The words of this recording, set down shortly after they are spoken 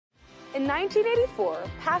In 1984,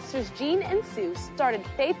 Pastors Gene and Sue started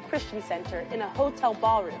Faith Christian Center in a hotel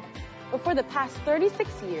ballroom. But for the past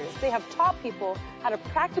 36 years, they have taught people how to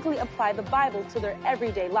practically apply the Bible to their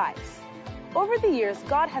everyday lives. Over the years,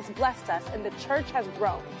 God has blessed us and the church has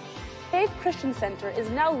grown. Faith Christian Center is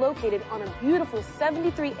now located on a beautiful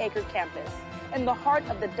 73-acre campus in the heart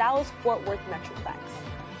of the Dallas-Fort Worth Metroplex.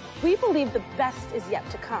 We believe the best is yet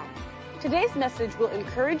to come. Today's message will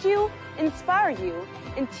encourage you, inspire you,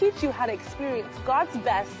 and teach you how to experience God's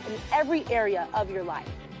best in every area of your life.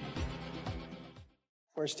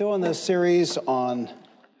 We're still in this series on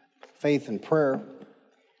faith and prayer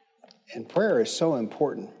is so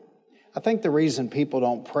important. I think the reason people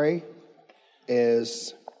don't pray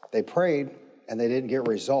is they prayed and they didn't get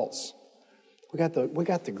results. We got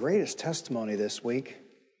the greatest testimony this week.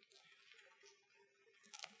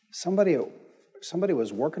 Somebody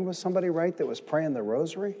was working with somebody, right, that was praying the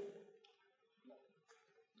rosary,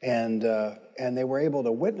 and they were able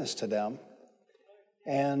to witness to them,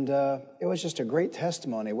 and it was just a great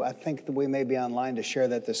testimony. I think that we may be online to share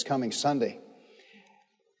that this coming Sunday.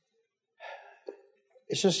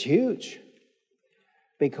 It's just huge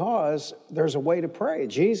because there's a way to pray.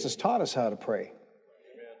 Jesus taught us how to pray,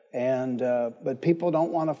 and but people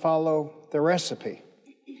don't want to follow the recipe.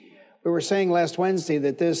 We were saying last Wednesday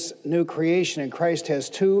that this new creation in Christ has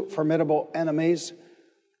two formidable enemies,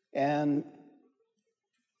 and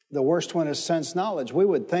the worst one is sense knowledge. We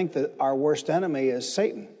would think that our worst enemy is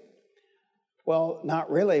Satan. Well, not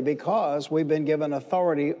really, because we've been given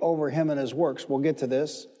authority over him and his works. We'll get to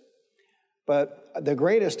this. But the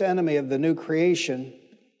greatest enemy of the new creation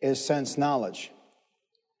is sense knowledge.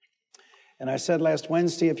 And I said last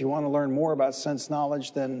Wednesday, if you want to learn more about sense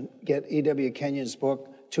knowledge, then get E.W. Kenyon's book,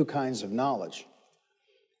 Two Kinds of Knowledge.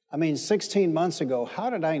 I mean, 16 months ago, how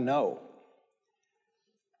did I know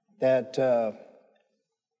that the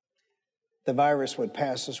virus would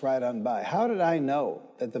pass us right on by? How did I know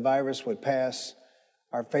that the virus would pass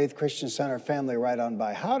our Faith Christian Center family right on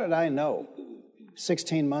by? How did I know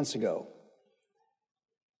 16 months ago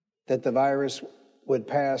that the virus would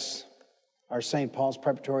pass our St. Paul's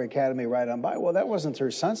Preparatory Academy right on by? Well, that wasn't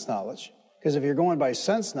through sense knowledge. Because if you're going by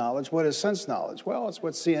sense knowledge, what is sense knowledge? Well, it's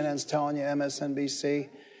what CNN's telling you, MSNBC,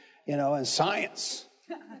 and science.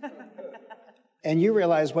 And you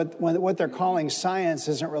realize what they're calling science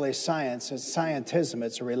isn't really science, it's scientism,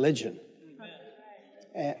 it's a religion.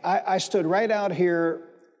 And I stood right out here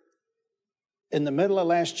in the middle of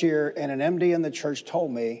last year, and an MD in the church told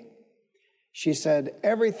me, she said,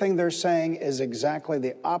 everything they're saying is exactly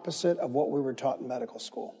the opposite of what we were taught in medical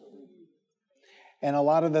school. And a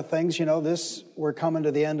lot of the things, we're coming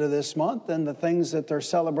to the end of this month, and the things that they're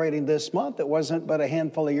celebrating this month, it wasn't but a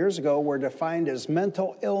handful of years ago, were defined as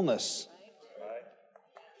mental illness.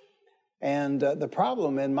 And the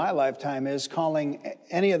problem in my lifetime is calling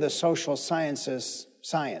any of the social sciences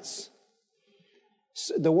science.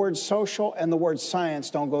 The word social and the word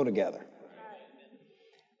science don't go together.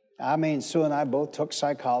 I mean, Sue and I both took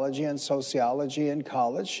psychology and sociology in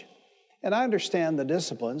college. And I understand the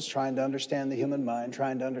disciplines, trying to understand the human mind,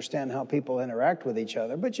 trying to understand how people interact with each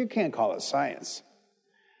other, but you can't call it science.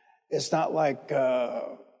 It's not like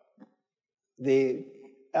the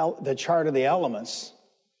chart of the elements.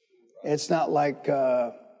 It's not like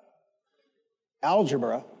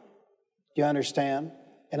algebra. Do you understand?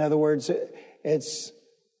 In other words, it's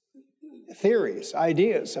theories,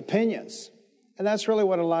 ideas, opinions. And that's really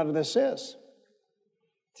what a lot of this is.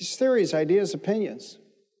 These theories, ideas, opinions.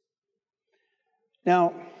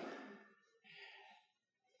 Now,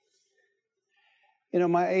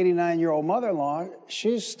 my 89-year-old mother-in-law,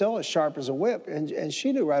 she's still as sharp as a whip, and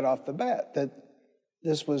she knew right off the bat that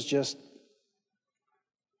this was just,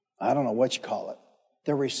 I don't know what you call it,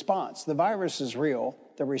 the response. The virus is real.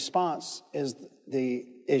 The response is the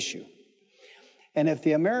issue. And if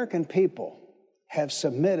the American people have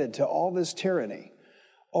submitted to all this tyranny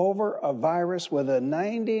over a virus with a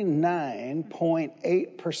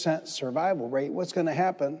 99.8% survival rate, what's going to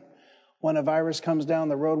happen when a virus comes down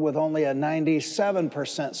the road with only a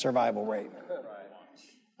 97% survival rate?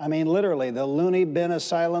 I mean, literally, the loony bin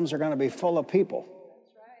asylums are going to be full of people.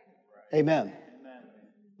 Amen.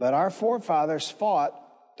 But our forefathers fought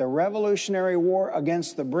the Revolutionary War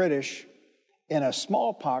against the British in a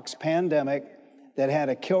smallpox pandemic that had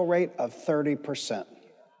a kill rate of 30%.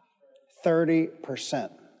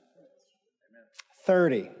 30%.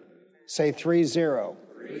 30. Say 30. 30.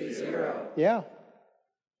 Yeah.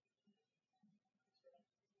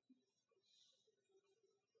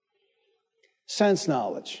 Sense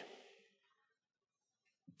knowledge.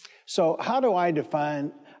 So how do I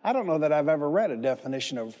define I don't know that I've ever read a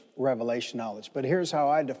definition of revelation knowledge, but here's how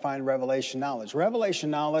I define revelation knowledge. Revelation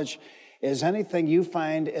knowledge is anything you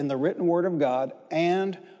find in the written Word of God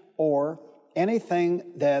and or anything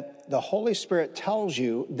that the Holy Spirit tells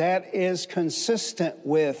you that is consistent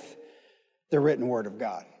with the written Word of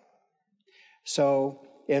God. So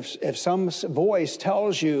if some voice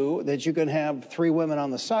tells you that you can have 3 women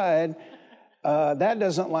on the side, that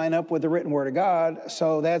doesn't line up with the written Word of God.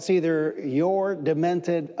 So that's either your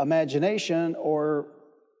demented imagination or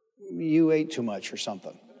you ate too much or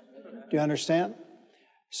something. Do you understand?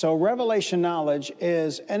 So revelation knowledge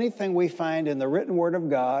is anything we find in the written Word of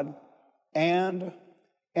God and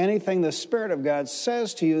anything the Spirit of God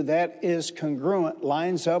says to you that is congruent,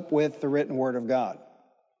 lines up with the written Word of God.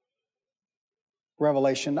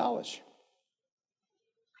 Revelation knowledge.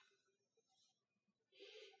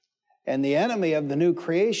 And the enemy of the new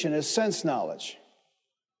creation is sense knowledge.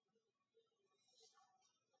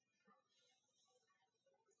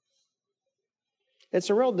 It's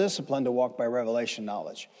a real discipline to walk by revelation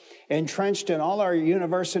knowledge. Entrenched in all our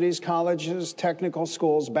universities, colleges, technical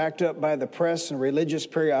schools, backed up by the press and religious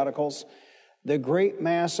periodicals, the great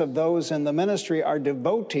mass of those in the ministry are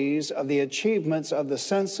devotees of the achievements of the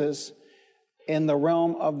senses in the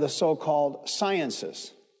realm of the so-called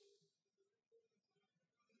sciences.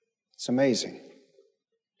 It's amazing.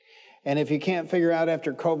 And if you can't figure out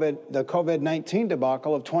after the COVID-19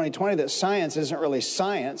 debacle of 2020 that science isn't really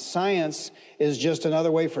science, science is just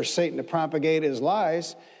another way for Satan to propagate his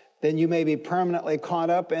lies, then you may be permanently caught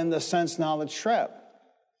up in the sense knowledge trap.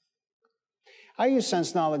 I use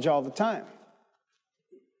sense knowledge all the time.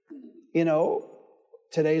 You know,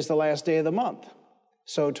 today's the last day of the month.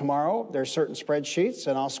 So tomorrow there's certain spreadsheets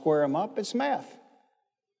and I'll square them up. It's math.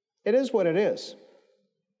 It is what it is.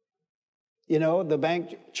 You know, the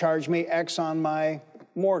bank charged me X on my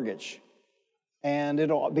mortgage, and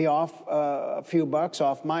it'll be off a few bucks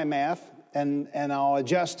off my math, and I'll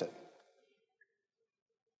adjust it.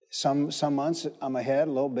 Some months I'm ahead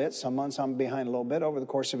a little bit, some months I'm behind a little bit. Over the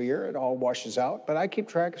course of a year, it all washes out, but I keep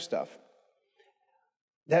track of stuff.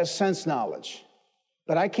 That's sense knowledge.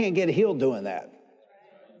 But I can't get healed doing that.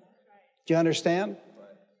 Do you understand?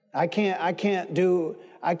 I can't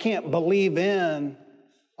believe in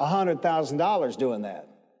 $100,000 doing that.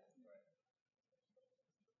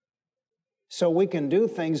 So we can do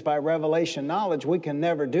things by revelation knowledge we can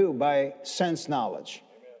never do by sense knowledge.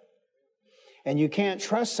 And you can't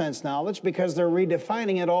trust sense knowledge because they're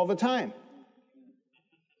redefining it all the time.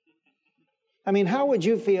 I mean, how would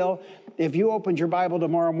you feel if you opened your Bible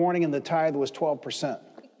tomorrow morning and the tithe was 12%?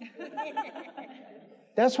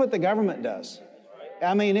 That's what the government does.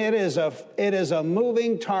 I mean, it is a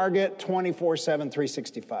moving target 24/7,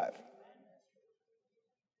 365.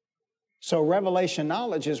 So revelation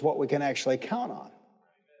knowledge is what we can actually count on.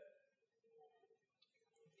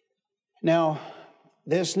 Now,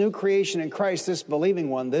 this new creation in Christ, this believing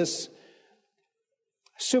one, this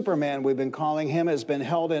Superman we've been calling him, has been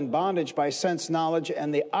held in bondage by sense knowledge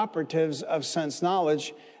and the operatives of sense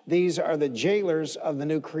knowledge. These are the jailers of the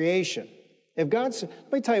new creation. Let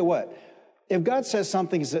me tell you what. If God says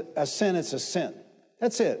something's a sin, it's a sin.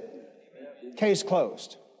 That's it. Case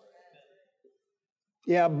closed.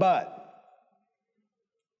 Yeah, but.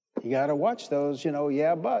 You got to watch those,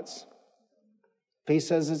 yeah, buts. If he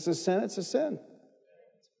says it's a sin, it's a sin.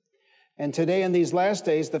 And today in these last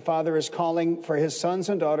days, the Father is calling for his sons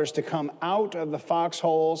and daughters to come out of the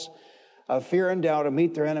foxholes of fear and doubt and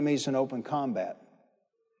meet their enemies in open combat.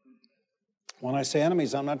 When I say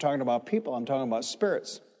enemies, I'm not talking about people, I'm talking about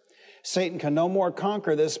spirits. Satan can no more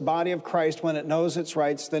conquer this body of Christ when it knows its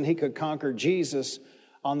rights than he could conquer Jesus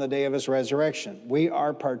on the day of his resurrection. We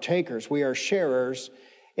are partakers. We are sharers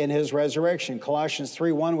in his resurrection. Colossians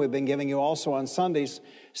 3:1 we've been giving you also on Sundays.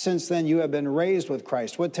 Since then you have been raised with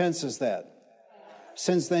Christ. What tense is that?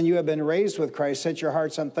 Since then you have been raised with Christ. Set your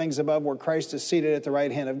hearts on things above where Christ is seated at the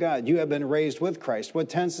right hand of God. You have been raised with Christ. What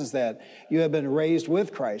tense is that? You have been raised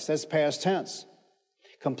with Christ. That's past tense.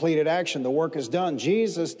 Completed action. The work is done.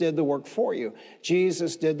 Jesus did the work for you.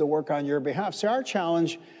 Jesus did the work on your behalf. See, our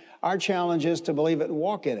challenge is to believe it and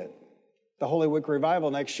walk in it. The Holy Week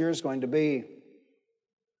Revival next year is going to be,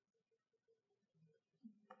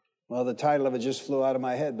 well, the title of it just flew out of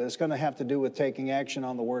my head, but it's going to have to do with taking action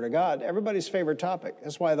on the Word of God. Everybody's favorite topic.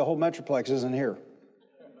 That's why the whole Metroplex isn't here.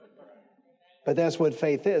 But that's what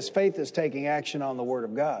faith is. Faith is taking action on the Word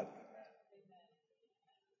of God.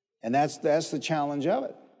 And that's the challenge of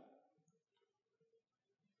it.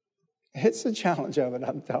 It's the challenge of it,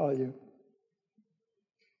 I'm telling you.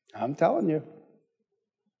 I'm telling you.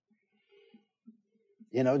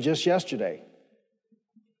 Just yesterday,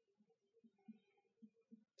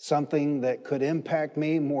 something that could impact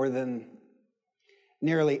me more than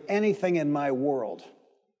nearly anything in my world.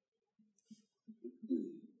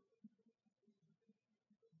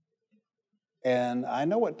 And I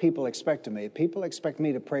know what people expect of me. People expect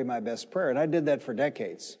me to pray my best prayer, and I did that for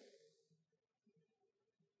decades.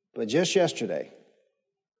 But just yesterday,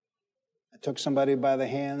 I took somebody by the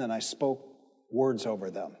hand and I spoke words over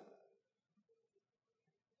them.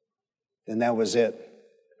 And that was it.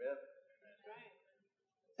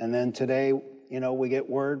 And then today, we get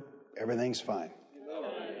word, everything's fine.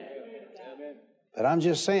 But I'm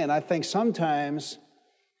just saying, I think sometimes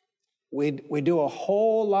we do a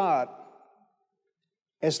whole lot.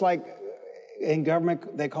 It's like in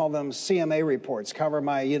government, they call them CMA reports, cover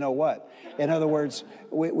my you-know-what. In other words,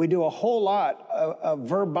 we do a whole lot of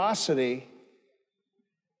verbosity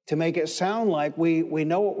to make it sound like we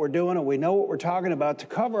know what we're doing and we know what we're talking about to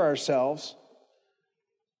cover ourselves.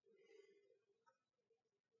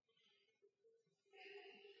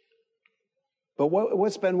 But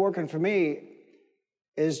what's been working for me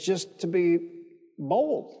is just to be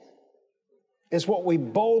bold. It's what we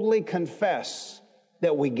boldly confess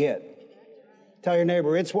that we get. Tell your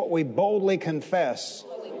neighbor, it's what we boldly confess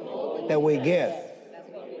that we get.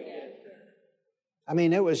 I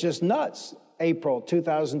mean, it was just nuts, April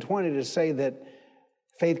 2020, to say that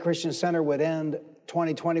Faith Christian Center would end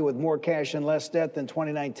 2020 with more cash and less debt than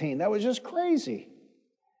 2019. That was just crazy.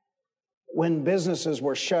 When businesses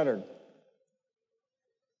were shuttered.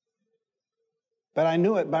 But I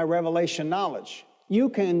knew it by revelation knowledge. You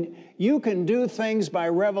can do things by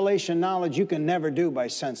revelation knowledge you can never do by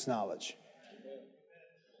sense knowledge.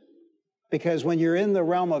 Because when you're in the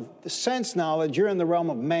realm of sense knowledge, you're in the realm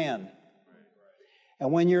of man.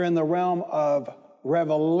 And when you're in the realm of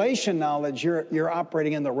revelation knowledge, you're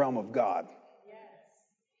operating in the realm of God.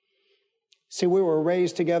 See, we were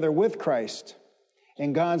raised together with Christ.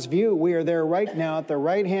 In God's view, we are there right now at the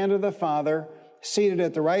right hand of the Father, seated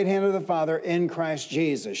at the right hand of the Father in Christ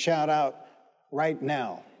Jesus. Shout out, right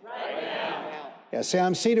now. Right now. Yeah, say,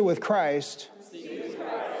 I'm seated with Christ,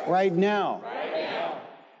 right now. Right now.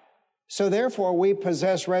 So therefore, we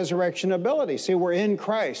possess resurrection ability. See, we're in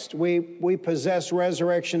Christ. We possess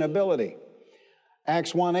resurrection ability.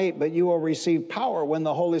 Acts 1:8, but you will receive power when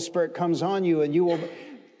the Holy Spirit comes on you, and you will...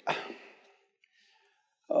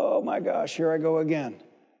 Oh my gosh, here I go again.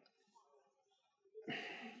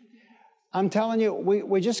 I'm telling you,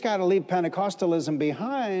 we just got to leave Pentecostalism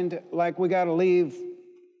behind like we got to leave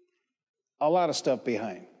a lot of stuff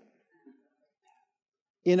behind.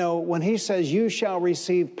 When he says, you shall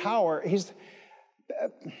receive power,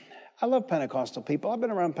 I love Pentecostal people. I've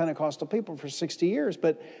been around Pentecostal people for 60 years,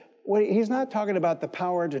 but he's not talking about the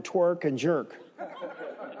power to twerk and jerk.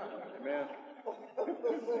 Amen.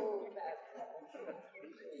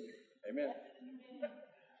 Amen.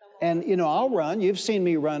 And, I'll run. You've seen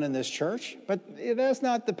me run in this church, but that's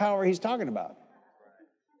not the power he's talking about.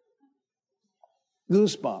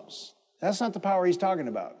 Goosebumps. That's not the power he's talking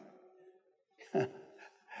about.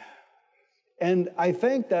 And I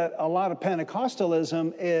think that a lot of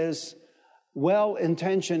Pentecostalism is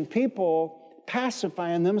well-intentioned people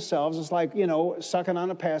pacifying themselves. It's like, sucking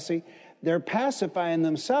on a passy. They're pacifying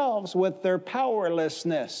themselves with their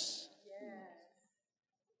powerlessness.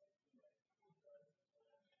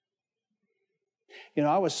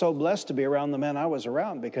 I was so blessed to be around the men I was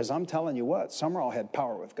around, because I'm telling you what, Summerall had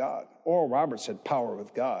power with God. Oral Roberts had power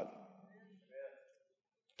with God.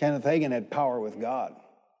 Kenneth Hagin had power with God.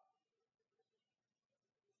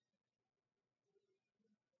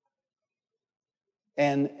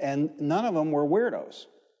 And none of them were weirdos.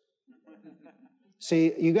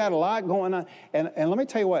 See, you got a lot going on. And let me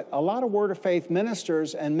tell you what, a lot of Word of Faith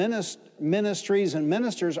ministers and ministries and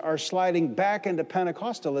ministers are sliding back into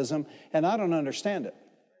Pentecostalism, and I don't understand it.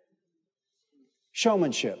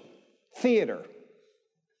 Showmanship, theater,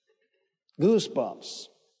 goosebumps,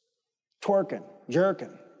 twerking,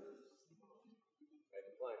 jerking.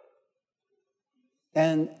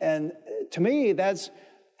 And to me, that's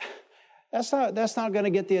not going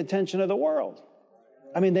to get the attention of the world.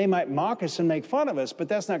 I mean, they might mock us and make fun of us, but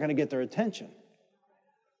that's not going to get their attention.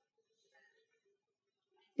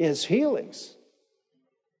 It's healings.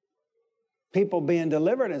 People being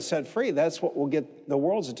delivered and set free. That's what will get the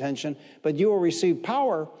world's attention. But you will receive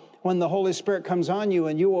power when the Holy Spirit comes on you,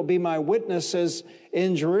 and you will be my witnesses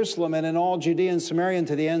in Jerusalem and in all Judea and Samaria and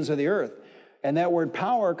to the ends of the earth. And that word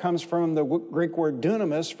power comes from the Greek word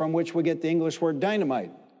dunamis, from which we get the English word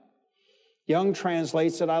dynamite. Young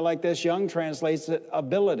translates it, I like this, Young translates it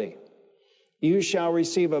ability. You shall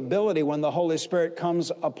receive ability when the Holy Spirit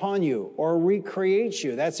comes upon you, or recreates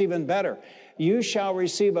you. That's even better. you shall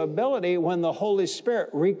receive ability when the Holy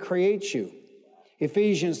Spirit recreates you.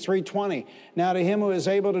 Ephesians 3:20. Now to him who is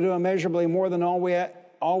able to do immeasurably more than all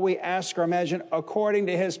we ask or imagine, according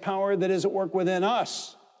to his power that is at work within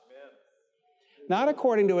us. Amen. Not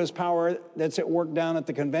according to his power that's at work down at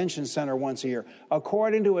the convention center once a year.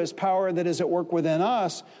 According to his power that is at work within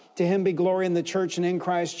us, to him be glory in the church and in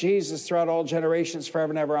Christ Jesus throughout all generations,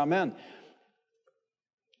 forever and ever. Amen.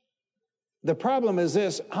 The problem is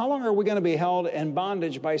this: how long are we going to be held in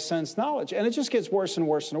bondage by sense knowledge? And it just gets worse and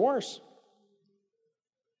worse and worse.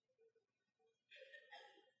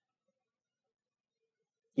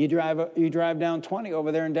 You drive down 20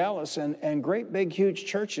 over there in Dallas, and great big huge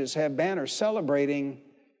churches have banners celebrating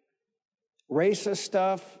racist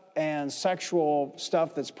stuff and sexual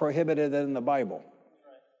stuff that's prohibited in the Bible.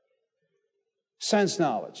 Sense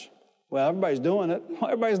knowledge. Well, everybody's doing it. Well,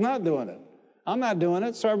 everybody's not doing it. I'm not doing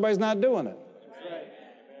it, so everybody's not doing it.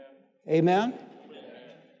 Amen?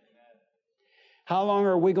 How long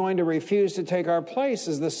are we going to refuse to take our place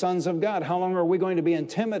as the sons of God? How long are we going to be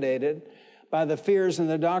intimidated by the fears and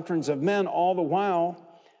the doctrines of men, all the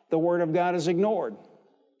while the Word of God is ignored?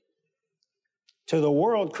 To the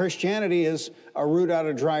world, Christianity is a root out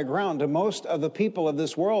of dry ground. To most of the people of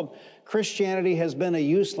this world, Christianity has been a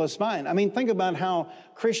useless vine. I mean, think about how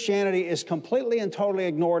Christianity is completely and totally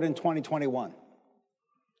ignored in 2021.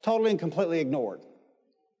 Totally and completely ignored.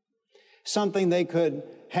 Something they could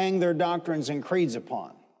hang their doctrines and creeds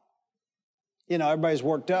upon. You know, everybody's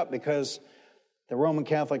worked up because the Roman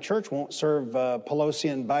Catholic Church won't serve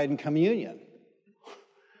Pelosi and Biden communion.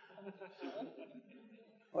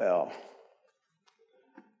 Well,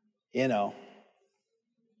 you know,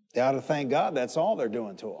 they ought to thank God that's all they're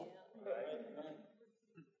doing to them.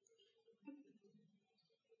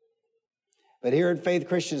 But here at Faith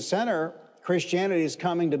Christian Center, Christianity is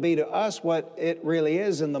coming to be to us what it really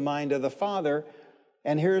is in the mind of the Father.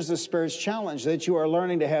 And here's the Spirit's challenge: that you are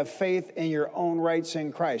learning to have faith in your own rights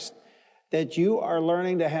in Christ. That you are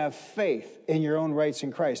learning to have faith in your own rights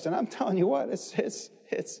in Christ. And I'm telling you what, it's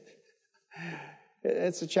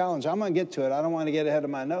a challenge. I'm going to get to it. I don't want to get ahead of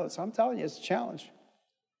my notes. I'm telling you, it's a challenge.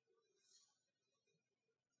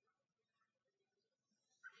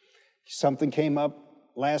 Something came up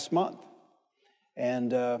last month,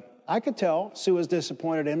 and I could tell Sue was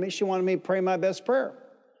disappointed in me. She wanted me to pray my best prayer.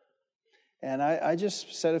 And I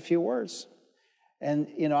just said a few words. And,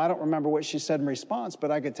 you know, I don't remember what she said in response,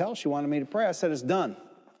 but I could tell she wanted me to pray. I said, it's done.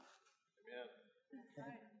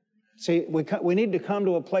 Amen. See, we need to come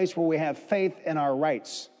to a place where we have faith in our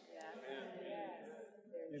rights.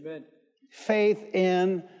 Amen. Faith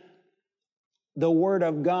in the Word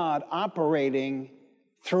of God operating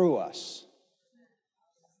through us.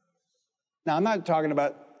 Now, I'm not talking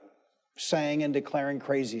about saying and declaring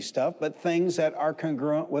crazy stuff, but things that are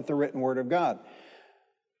congruent with the written Word of God.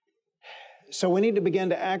 So we need to begin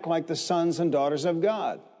to act like the sons and daughters of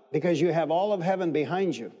God, because you have all of heaven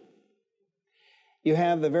behind you. You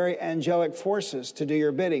have the very angelic forces to do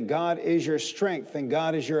your bidding. God is your strength and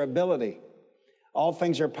God is your ability. All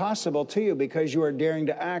things are possible to you because you are daring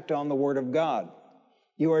to act on the Word of God.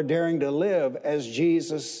 You are daring to live as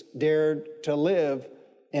Jesus dared to live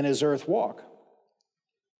in his earth walk.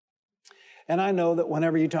 And I know that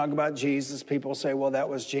whenever you talk about Jesus, people say, well, that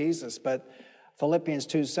was Jesus. But Philippians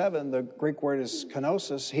 2:7, the Greek word is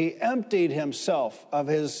kenosis. He emptied himself of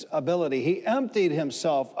his ability. He emptied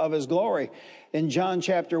himself of his glory. In John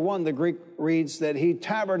chapter 1, the Greek reads that he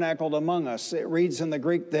tabernacled among us. It reads in the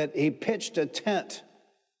Greek that he pitched a tent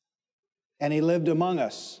and he lived among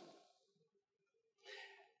us.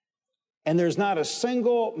 And there's not a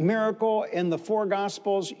single miracle in the four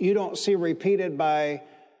Gospels you don't see repeated by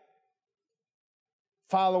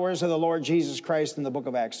followers of the Lord Jesus Christ in the book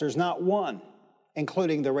of Acts. There's not one,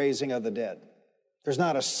 including the raising of the dead. There's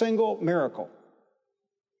not a single miracle.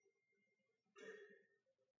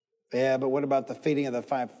 Yeah, but what about the feeding of the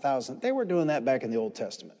 5,000? They were doing that back in the Old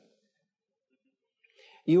Testament.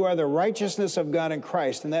 You are the righteousness of God in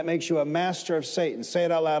Christ, and that makes you a master of Satan. Say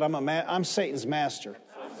it out loud. I'm Satan's master.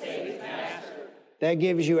 I'm Satan's master. That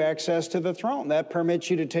gives you access to the throne. That permits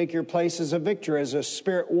you to take your place as a victor, as a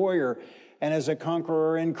spirit warrior, and as a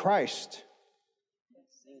conqueror in Christ.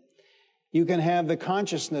 You can have the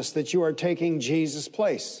consciousness that you are taking Jesus'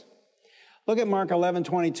 place. Look at Mark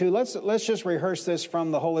 11:22. Let's just rehearse this from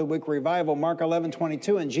the Holy Week Revival. Mark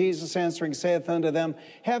 11:22, and Jesus answering saith unto them,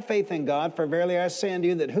 have faith in God, for verily I say unto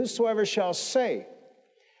you that whosoever shall say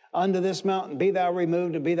unto this mountain, be thou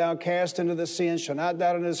removed and be thou cast into the sea, and shall not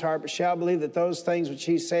doubt in his heart, but shall believe that those things which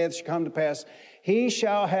he saith shall come to pass, he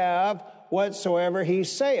shall have whatsoever he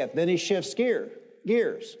saith. Then he shifts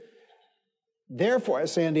gears. Therefore, I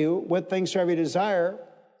say unto you, what things soever you desire,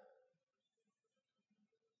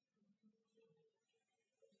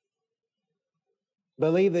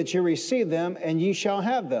 believe that you receive them, and ye shall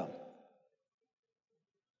have them.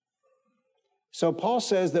 So Paul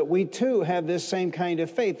says that we too have this same kind of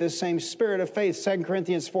faith, this same spirit of faith. 2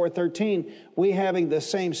 Corinthians 4:13, we having the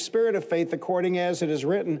same spirit of faith, according as it is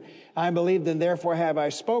written, I believed and therefore have I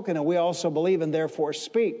spoken, and we also believe and therefore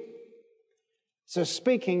speak. It's a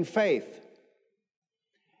speaking faith.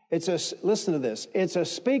 Listen to this, it's a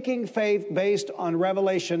speaking faith based on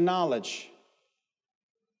revelation knowledge.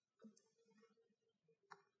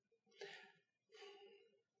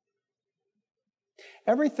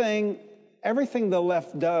 Everything the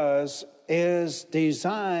left does is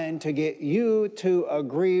designed to get you to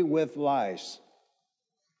agree with lies.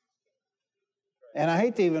 And I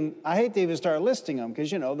hate to even start listing them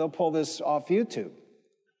because, they'll pull this off YouTube.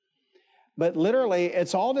 But literally,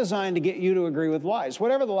 it's all designed to get you to agree with lies,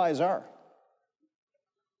 whatever the lies are.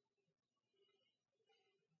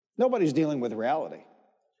 Nobody's dealing with reality.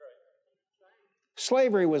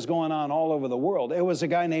 Slavery was going on all over the world. It was a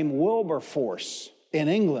guy named Wilberforce in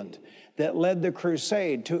England that led the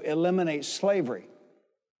crusade to eliminate slavery.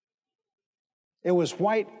 It was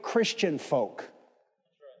white Christian folk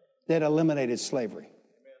that eliminated slavery.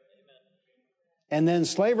 And then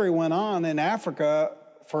slavery went on in Africa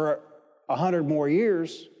for 100 more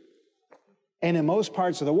years, and in most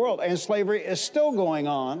parts of the world. And slavery is still going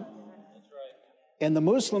on in the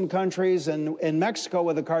Muslim countries and in Mexico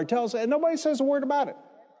with the cartels, and nobody says a word about it.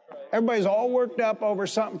 Everybody's all worked up over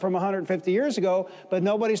something from 150 years ago, but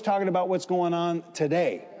nobody's talking about what's going on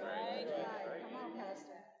today.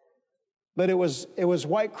 But it was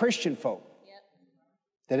white Christian folk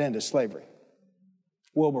that ended slavery.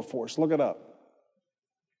 Wilberforce, look it up.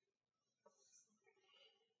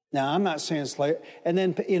 Now, I'm not saying slavery, and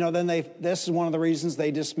then, this is one of the reasons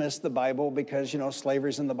they dismissed the Bible because,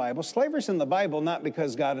 slavery's in the Bible. Slavery's in the Bible not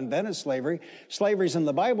because God invented slavery. Slavery's in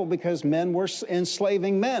the Bible because men were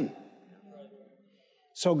enslaving men.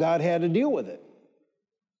 So God had to deal with it.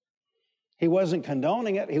 He wasn't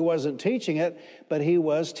condoning it. He wasn't teaching it, but he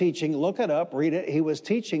was teaching, look it up, read it. He was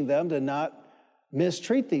teaching them to not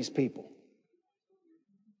mistreat these people.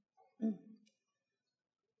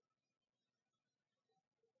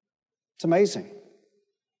 It's amazing.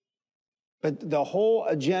 But the whole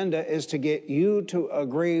agenda is to get you to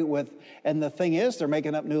agree with, and the thing is, they're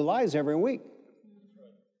making up new lies every week.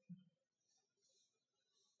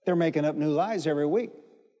 They're making up new lies every week.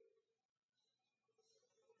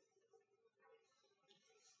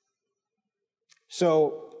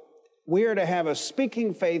 So we are to have a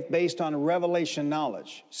speaking faith based on revelation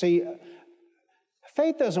knowledge. See,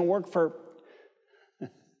 faith doesn't work for...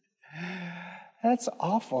 That's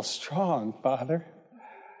awful strong, Father.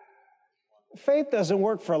 Faith doesn't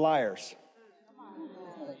work for liars.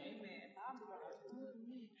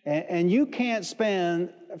 And you can't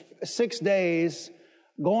spend 6 days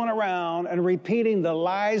going around and repeating the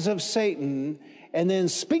lies of Satan and then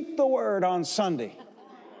speak the word on Sunday.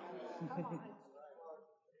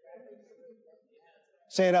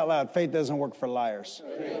 Say it out loud. Faith doesn't work for liars.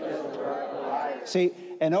 See,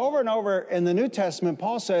 and over in the New Testament,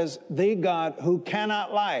 Paul says, the God who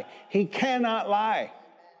cannot lie. He cannot lie.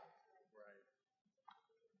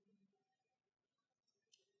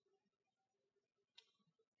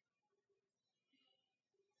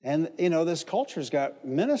 And, this culture's got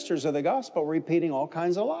ministers of the gospel repeating all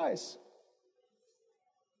kinds of lies.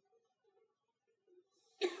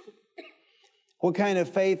 What kind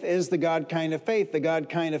of faith is the God kind of faith? The God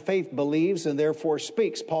kind of faith believes and therefore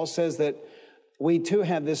speaks. Paul says that we too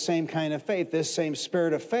have this same kind of faith, this same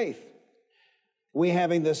spirit of faith. We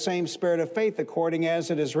having the same spirit of faith, according as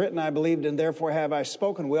it is written, I believed and therefore have I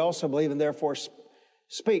spoken. We also believe and therefore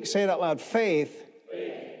speak. Say it out loud. Faith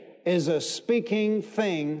is a speaking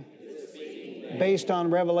thing based on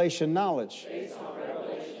revelation knowledge.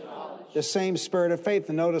 The same spirit of faith.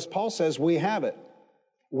 And notice Paul says we have it.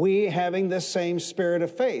 We having the same spirit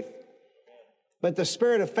of faith. But the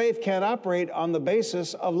spirit of faith can't operate on the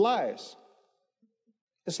basis of lies.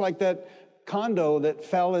 It's like that condo that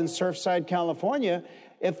fell in Surfside, California.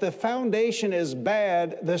 If the foundation is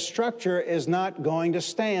bad, the structure is not going to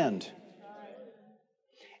stand.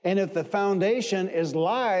 And if the foundation is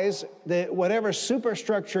lies, whatever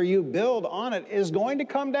superstructure you build on it is going to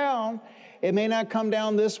come down. It may not come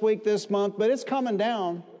down this week, this month, but it's coming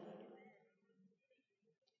down.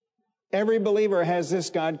 Every believer has this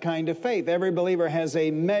God kind of faith. Every believer has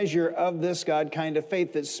a measure of this God kind of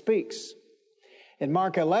faith that speaks. In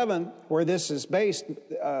Mark 11, where this is based,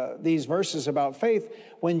 these verses about faith,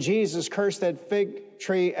 when Jesus cursed that fig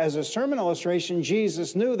tree as a sermon illustration,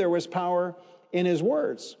 Jesus knew there was power in his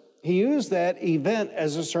words. He used that event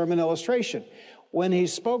as a sermon illustration. When he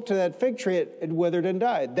spoke to that fig tree, it withered and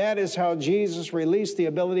died. That is how Jesus released the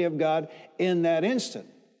ability of God in that instant.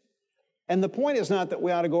 And the point is not that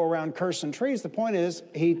we ought to go around cursing trees. The point is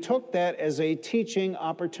he took that as a teaching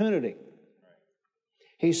opportunity.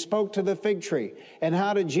 He spoke to the fig tree. And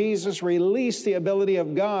how did Jesus release the ability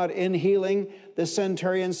of God in healing the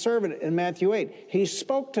centurion servant in Matthew 8? He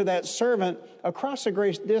spoke to that servant across a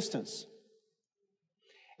great distance.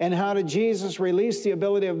 And how did Jesus release the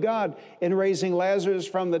ability of God in raising Lazarus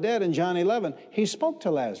from the dead in John 11? He spoke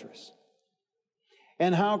to Lazarus.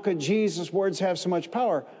 And how could Jesus' words have so much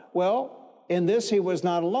power? Well, in this he was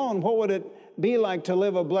not alone. What would it be like to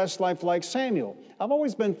live a blessed life like Samuel? I've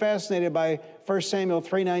always been fascinated by 1 Samuel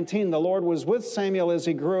 3:19. The Lord was with Samuel as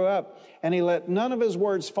he grew up, and he let none of his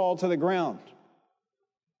words fall to the ground.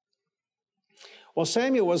 Well,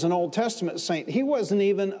 Samuel was an Old Testament saint. He wasn't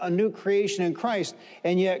even a new creation in Christ,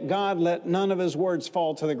 and yet God let none of his words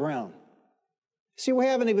fall to the ground. See, we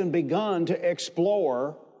haven't even begun to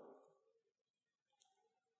explore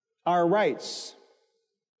our rights.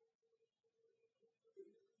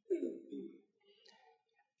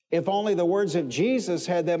 If only the words of Jesus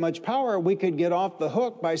had that much power, we could get off the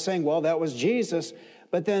hook by saying, well, that was Jesus.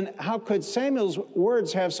 But then how could Samuel's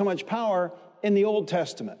words have so much power in the Old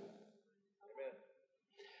Testament?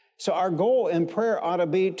 So our goal in prayer ought to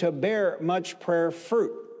be to bear much prayer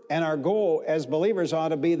fruit. And our goal as believers ought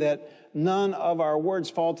to be that none of our words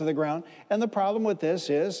fall to the ground. And the problem with this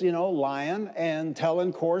is, lying and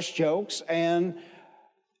telling coarse jokes and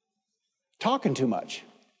talking too much.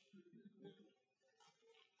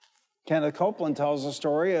 Kenneth Copeland tells a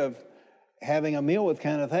story of having a meal with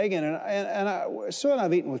Kenneth Hagin. And Sue and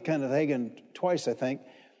I've eaten with Kenneth Hagin twice, I think.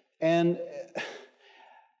 And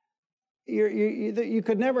you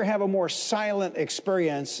could never have a more silent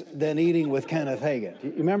experience than eating with Kenneth Hagin.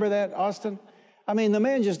 You remember that, Austin? I mean, the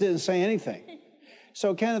man just didn't say anything.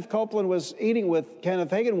 So Kenneth Copeland was eating with Kenneth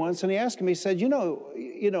Hagin once, and he asked him, he said, you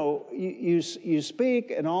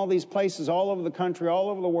speak in all these places all over the country, all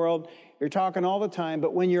over the world. You're talking all the time,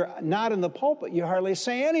 but when you're not in the pulpit, you hardly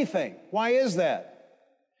say anything. Why is that?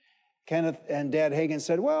 Kenneth and Dad Hagin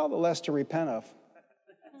said, well, the less to repent of.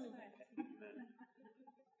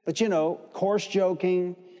 But coarse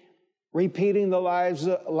joking, repeating the lies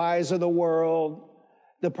of the world.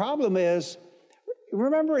 The problem is,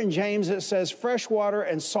 remember in James it says fresh water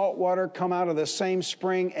and salt water come out of the same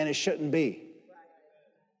spring, and it shouldn't be.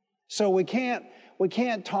 So we can't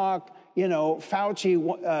talk, Fauci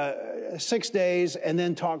 6 days and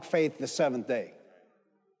then talk faith the seventh day.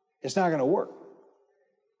 It's not going to work.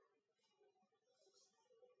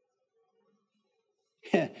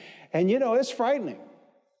 And it's frightening.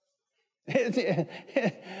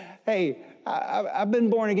 Hey, I've been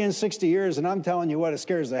born again 60 years, and I'm telling you what, it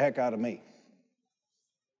scares the heck out of me.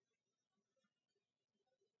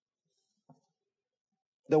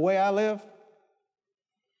 The way I live,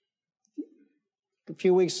 a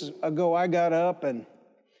few weeks ago, I got up and,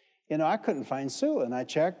 I couldn't find Sue. And I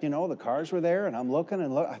checked, the cars were there, and I'm looking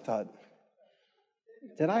and I thought,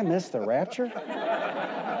 did I miss the rapture?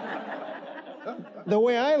 The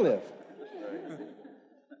way I live.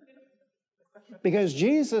 Because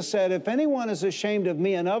Jesus said, if anyone is ashamed of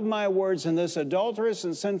me and of my words in this adulterous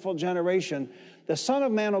and sinful generation, the Son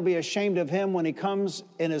of Man will be ashamed of him when he comes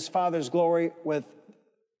in his Father's glory with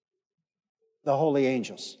the holy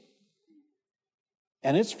angels.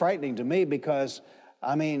 And it's frightening to me because,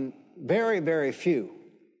 very, very few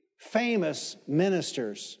famous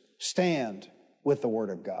ministers stand with the Word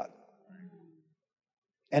of God.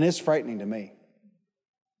 And it's frightening to me.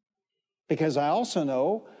 Because I also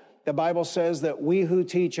know the Bible says that we who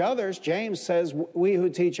teach others, James says, we who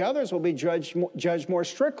teach others will be judged more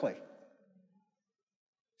strictly.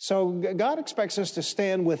 So God expects us to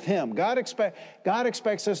stand with Him. God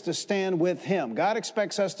expects us to stand with Him. God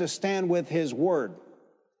expects us to stand with His Word.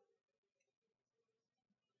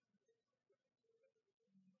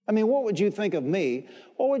 What would you think of me?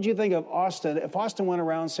 What would you think of Austin if Austin went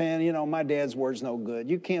around saying, my dad's word's no good.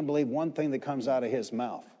 You can't believe one thing that comes out of his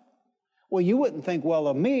mouth. Well, you wouldn't think well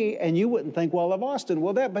of me, and you wouldn't think well of Austin.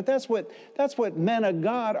 Well, but that's what men of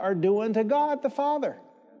God are doing to God the Father.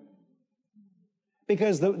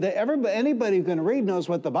 Because anybody who can read knows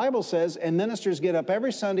what the Bible says, and ministers get up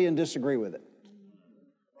every Sunday and disagree with it.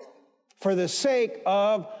 For the sake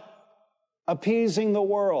of appeasing the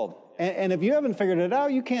world. And if you haven't figured it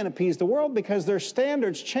out, you can't appease the world because their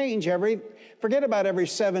standards change forget about every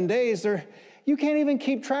 7 days. You can't even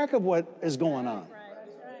keep track of what is going on.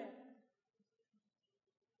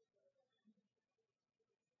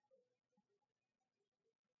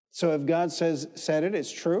 So if God said it,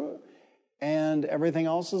 it's true, and everything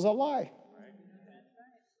else is a lie.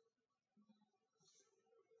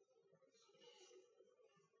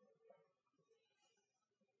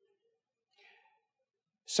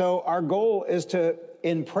 So our goal is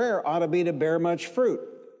in prayer, ought to be to bear much fruit.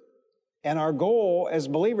 And our goal as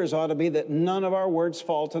believers ought to be that none of our words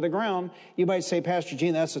fall to the ground. You might say, Pastor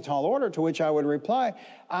Gene, that's a tall order, to which I would reply,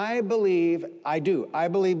 I believe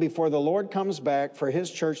before the Lord comes back for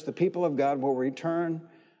his church, the people of God will return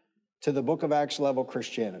to the book of Acts level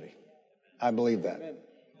Christianity. I believe that.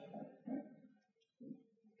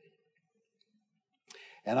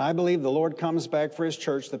 And I believe the Lord comes back for his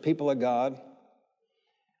church, the people of God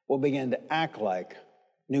will begin to act like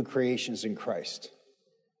new creations in Christ.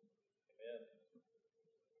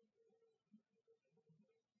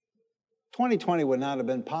 2020 would not have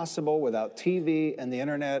been possible without TV and the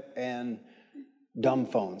internet and dumb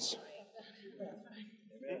phones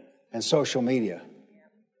and social media.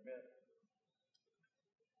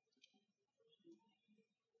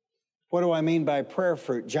 What do I mean by prayer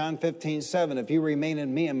fruit? John 15:7, if you remain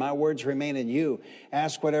in me and my words remain in you,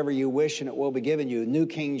 ask whatever you wish and it will be given you. New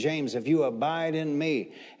King James, if you abide in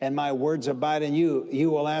me and my words abide in you, you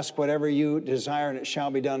will ask whatever you desire and it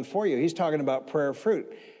shall be done for you. He's talking about prayer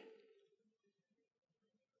fruit.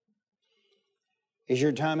 Is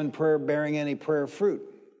your time in prayer bearing any prayer fruit?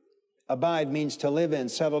 Abide means to live in,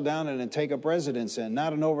 settle down in, and take up residence in.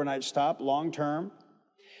 Not an overnight stop, long term.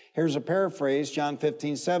 Here's a paraphrase, John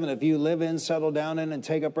 15:7. If you live in, settle down in, and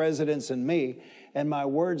take up residence in me, and my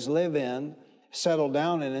words live in, settle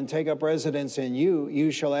down in, and take up residence in you,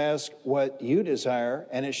 you shall ask what you desire,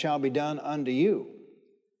 and it shall be done unto you.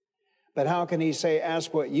 But how can he say,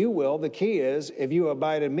 ask what you will? The key is, if you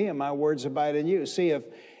abide in me and my words abide in you. See,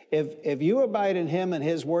 if you abide in him and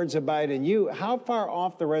his words abide in you, how far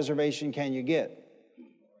off the reservation can you get?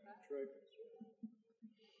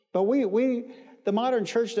 But the modern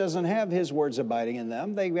church doesn't have his words abiding in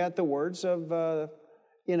them. They've got the words of,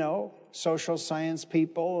 social science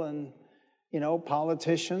people and,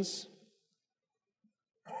 politicians.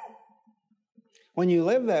 When you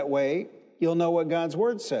live that way, you'll know what God's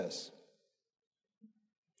word says.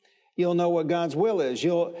 You'll know what God's will is.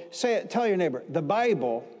 You'll say it, tell your neighbor, the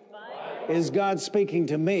Bible is God speaking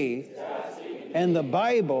to me, and the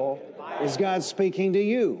Bible is God speaking to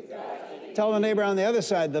you. Tell the neighbor on the other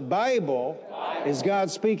side, the Bible is God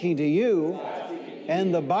speaking to you,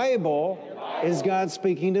 and the Bible is God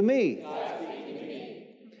speaking to me.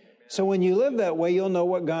 So when you live that way, you'll know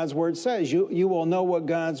what God's word says. You will know what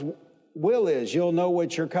God's will is. You'll know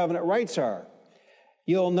what your covenant rights are.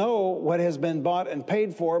 You'll know what has been bought and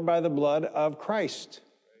paid for by the blood of Christ.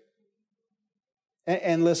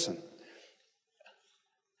 And listen,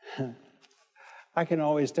 I can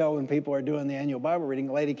always tell when people are doing the annual Bible reading.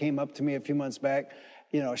 A lady came up to me a few months back.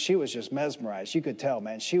 She was just mesmerized. You could tell,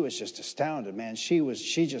 man, she was just astounded, man.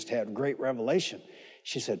 She just had great revelation.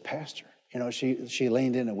 She said, Pastor, she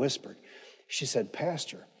leaned in and whispered. She said,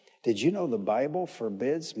 Pastor, did you know the Bible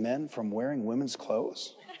forbids men from wearing women's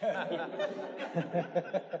clothes?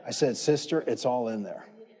 I said, sister, it's all in there.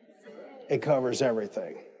 It covers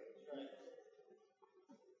everything.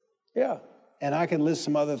 Yeah. And I can list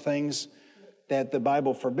some other things that the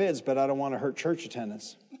Bible forbids, but I don't want to hurt church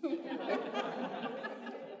attendance.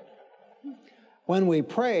 When we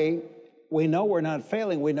pray, we know we're not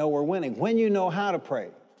failing. We know we're winning. When you know how to pray.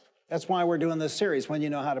 That's why we're doing this series, when you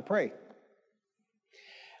know how to pray.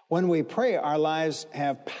 When we pray, our lives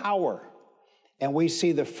have power. And we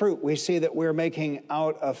see the fruit. We see that we're making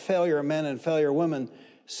out of failure men and failure women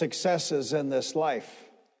successes in this life.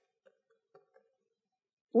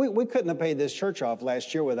 We couldn't have paid this church off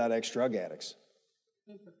last year without ex-drug addicts.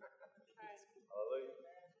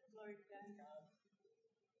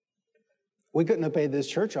 We couldn't have paid this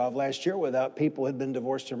church off last year without people who had been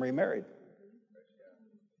divorced and remarried.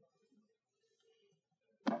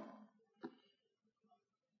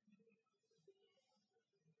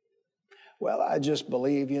 Well, I just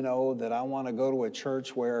believe, that I want to go to a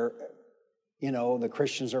church where, the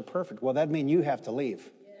Christians are perfect. Well, that'd mean you have to leave.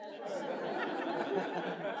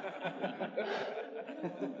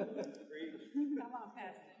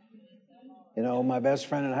 My best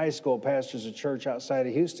friend in high school pastors a church outside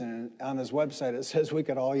of Houston, and on his website it says we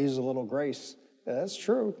could all use a little grace. That's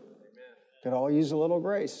true. Could all use a little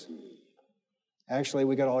grace. Actually,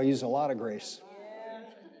 we could all use a lot of grace.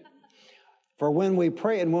 For when we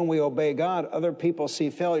pray and when we obey God, other people see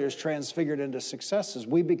failures transfigured into successes.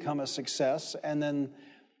 We become a success, and then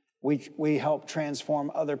We help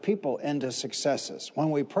transform other people into successes.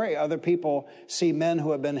 When we pray, other people see men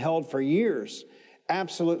who have been held for years,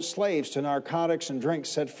 absolute slaves to narcotics and drink,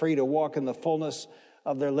 set free to walk in the fullness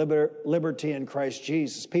of their liberty in Christ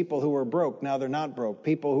Jesus. People who were broke, now they're not broke.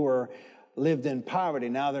 People who were lived in poverty,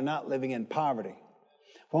 now they're not living in poverty.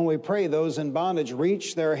 When we pray, those in bondage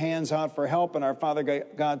reach their hands out for help, and our Father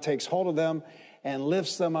God takes hold of them and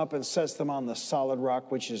lifts them up and sets them on the solid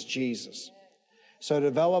rock, which is Jesus. So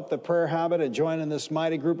develop the prayer habit and join in this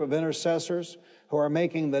mighty group of intercessors who are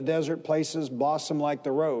making the desert places blossom like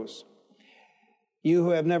the rose. You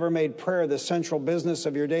who have never made prayer the central business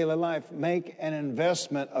of your daily life, make an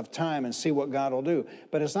investment of time and see what God will do.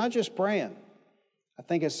 But it's not just praying. I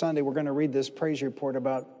think it's Sunday we're going to read this praise report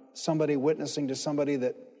about somebody witnessing to somebody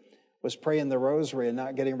that was praying the rosary and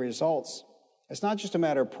not getting results. It's not just a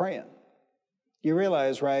matter of praying. You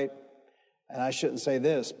realize, right, and I shouldn't say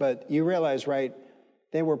this, but you realize, right,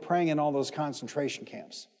 they were praying in all those concentration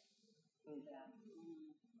camps.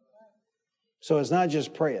 So it's not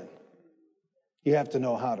just praying. You have to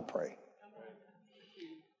know how to pray.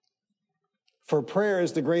 For prayer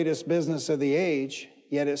is the greatest business of the age,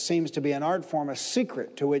 yet it seems to be an art form, a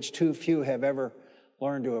secret to which too few have ever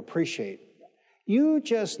learned to appreciate. You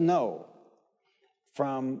just know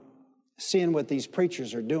from seeing what these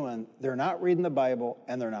preachers are doing, they're not reading the Bible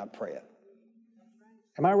and they're not praying.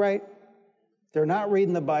 Am I right? They're not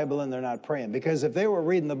reading the Bible and they're not praying. Because if they were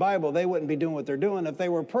reading the Bible, they wouldn't be doing what they're doing. If they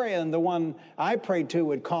were praying, the one I prayed to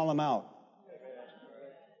would call them out.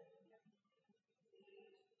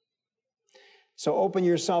 So open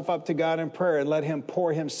yourself up to God in prayer and let Him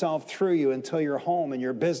pour Himself through you until your home and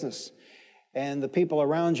your business and the people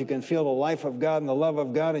around you can feel the life of God and the love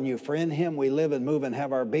of God in you. For in Him we live and move and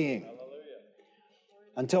have our being.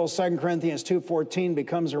 Until 2 Corinthians 2:14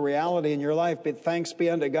 becomes a reality in your life, but thanks be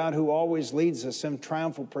unto God who always leads us in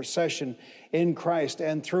triumphal procession in Christ,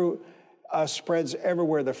 and through us spreads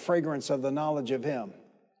everywhere the fragrance of the knowledge of Him.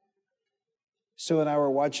 Sue and I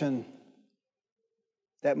were watching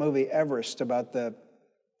that movie Everest about the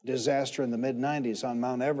disaster in the mid-90s on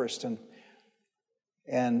Mount Everest,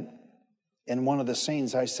 and in one of the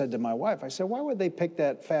scenes I said to my wife, I said, why would they pick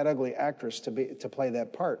that fat, ugly actress to play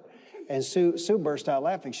that part? And Sue burst out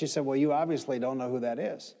laughing. She said, well, you obviously don't know who that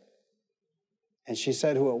is. And she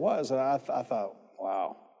said who it was, and I thought,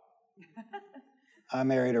 wow, I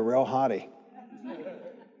married a real hottie.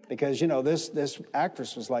 Because, you know, this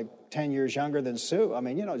actress was like 10 years younger than Sue. I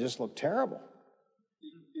mean, you know, just looked terrible.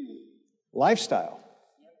 Lifestyle.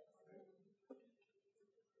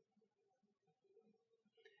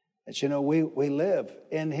 But, you know, we live.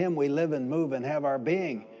 In Him we live and move and have our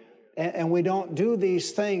being. And we don't do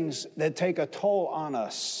these things that take a toll on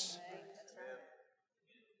us.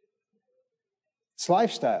 It's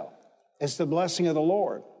lifestyle. It's the blessing of the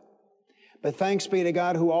Lord. But thanks be to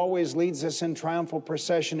God who always leads us in triumphal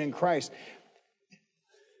procession in Christ.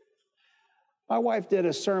 My wife did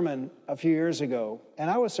a sermon a few years ago, and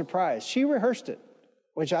I was surprised. She rehearsed it,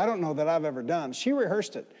 which I don't know that I've ever done. She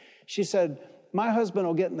rehearsed it. She said, my husband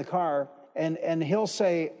will get in the car and he'll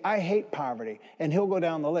say, I hate poverty. And he'll go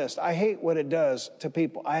down the list. I hate what it does to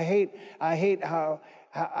people. I hate how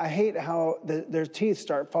their teeth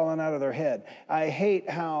start falling out of their head. I hate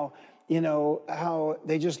how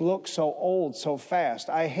they just look so old so fast.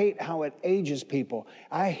 I hate how it ages people.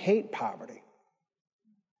 I hate poverty.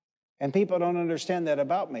 And people don't understand that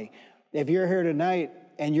about me. If you're here tonight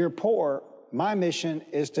and you're poor, my mission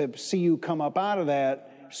is to see you come up out of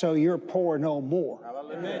that so you're poor no more.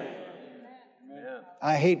 Amen.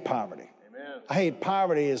 I hate poverty. Amen. I hate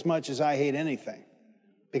poverty as much as I hate anything,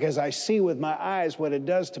 because I see with my eyes what it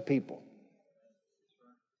does to people.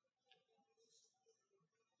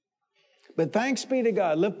 But thanks be to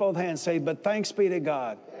God. Lift both hands. Say, but thanks be to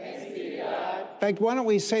God. Thanks be to God. In fact, why don't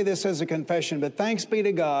we say this as a confession? But thanks be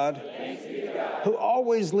to God, who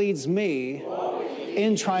always leads me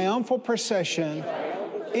in triumphal procession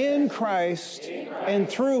in Christ, and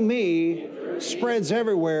through me spreads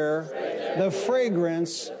everywhere the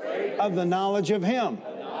fragrance of the knowledge of Him.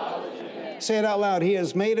 Say it out loud. He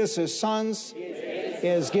has made us His sons. He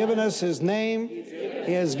has given us His name.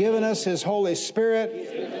 He has given us His Holy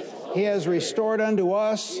Spirit. He has restored unto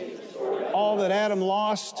us all that Adam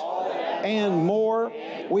lost and more.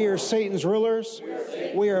 We are Satan's rulers.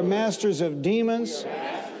 We are masters of demons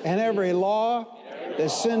and every law that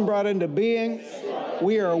sin brought into being.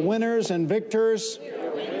 We are winners and victors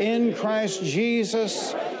in Christ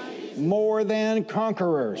Jesus, more than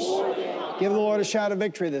conquerors. Give the Lord a shout of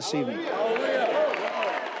victory this evening.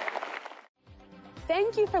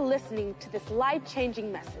 Thank you for listening to this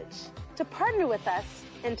life-changing message. To partner with us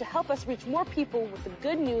and to help us reach more people with the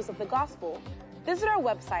good news of the gospel, visit our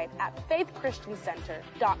website at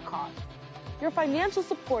faithchristiancenter.com. Your financial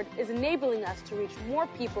support is enabling us to reach more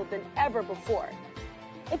people than ever before.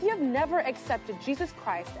 If you have never accepted Jesus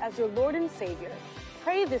Christ as your Lord and Savior,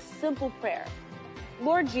 pray this simple prayer.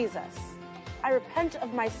 Lord Jesus, I repent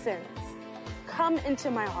of my sins. Come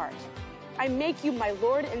into my heart. I make you my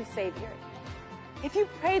Lord and Savior. If you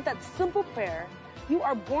prayed that simple prayer, you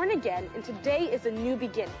are born again and today is a new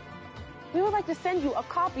beginning. We would like to send you a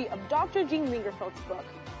copy of Dr. Jean Lingerfeld's book,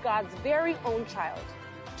 God's Very Own Child.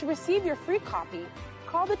 To receive your free copy,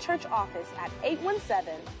 call the church office at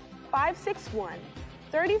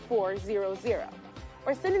 817-561-3400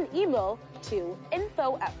 or send an email to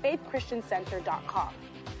info@faithchristiancenter.com.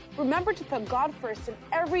 Remember to put God first in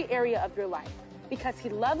every area of your life because He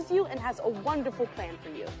loves you and has a wonderful plan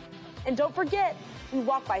for you. And don't forget, we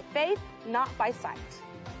walk by faith, not by sight.